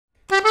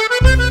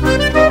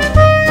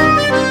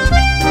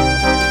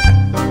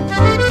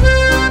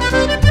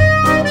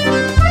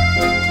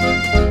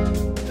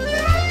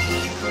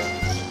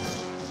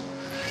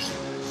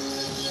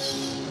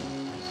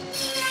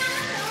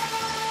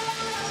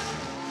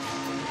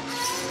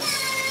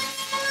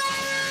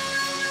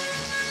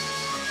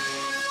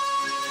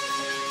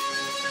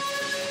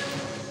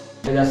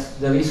Okay,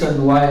 that's the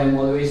reason why I'm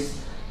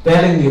always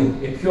telling you,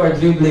 if you are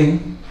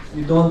dribbling,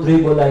 you don't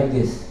dribble like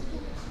this.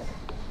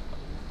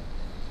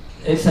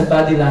 It's a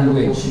body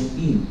language. Pushing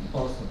in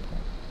also.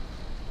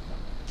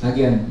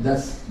 Again,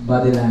 that's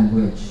body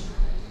language.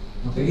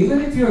 Okay, even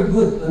if you're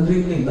good on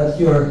dribbling, but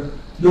you're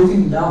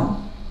looking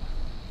down.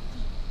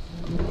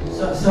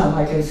 So, some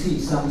I can see,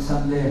 some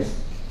there.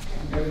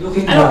 You're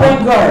looking I'm a down.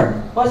 point guard.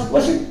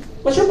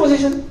 What's your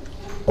position?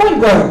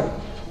 Point guard.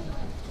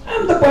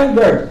 I'm the point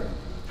guard.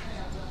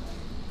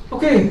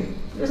 Okay,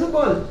 there's a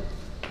ball.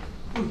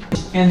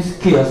 And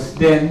skills,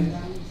 then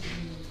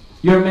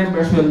your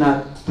members will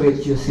not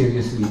treat you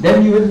seriously.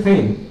 Then you will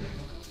fail.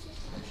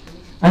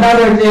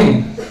 Another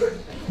thing,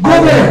 go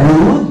there.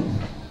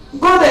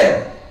 Go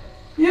there.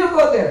 You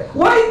go there.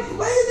 Why you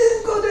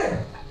didn't go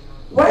there?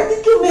 Why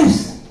did you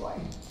miss? Why?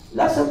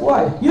 Lots of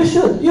why. You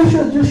should.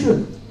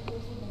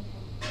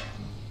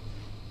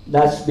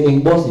 That's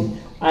being bossy.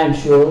 I'm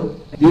sure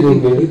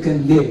you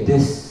can lead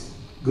this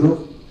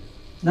group.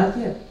 Not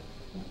yet.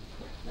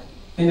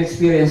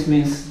 Inexperience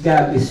means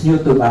Gab is new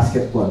to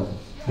basketball.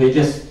 He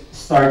just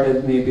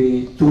started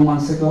maybe 2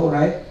 months ago,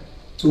 right?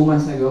 2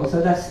 months ago. So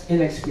that's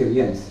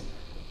inexperience.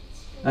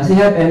 Does he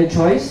have any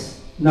choice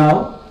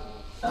now?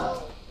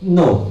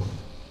 No.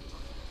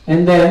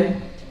 And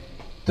then,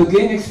 to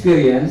gain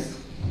experience,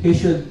 he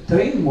should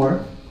train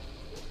more.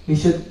 He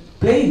should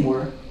play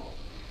more.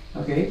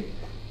 Okay?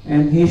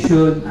 And he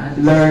should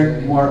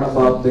learn more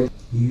about the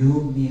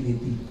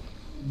humility.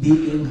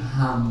 Being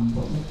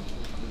humble.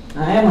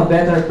 I am a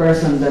better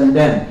person than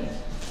them.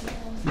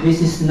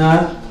 This is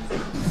not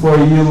for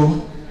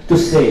you to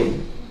say.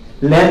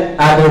 Let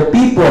other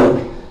people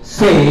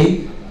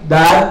say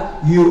that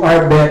you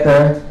are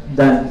better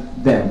than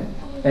them.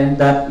 And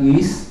that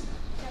is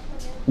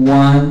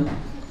one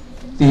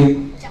tip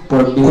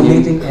for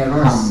being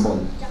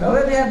humble. We're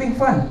already having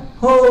fun.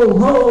 Ho,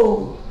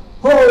 ho,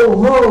 ho,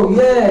 ho,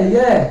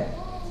 yeah.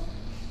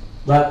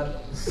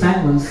 But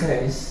Simon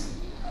says,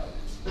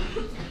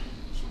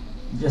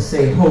 just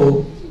say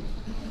ho.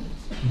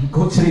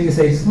 Coach Ricky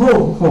says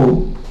ho,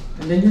 ho.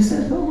 And then you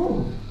said ho,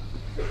 ho.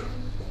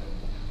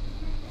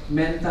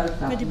 Mental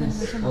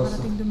toughness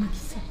also.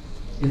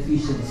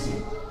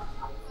 Efficiency.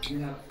 You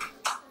have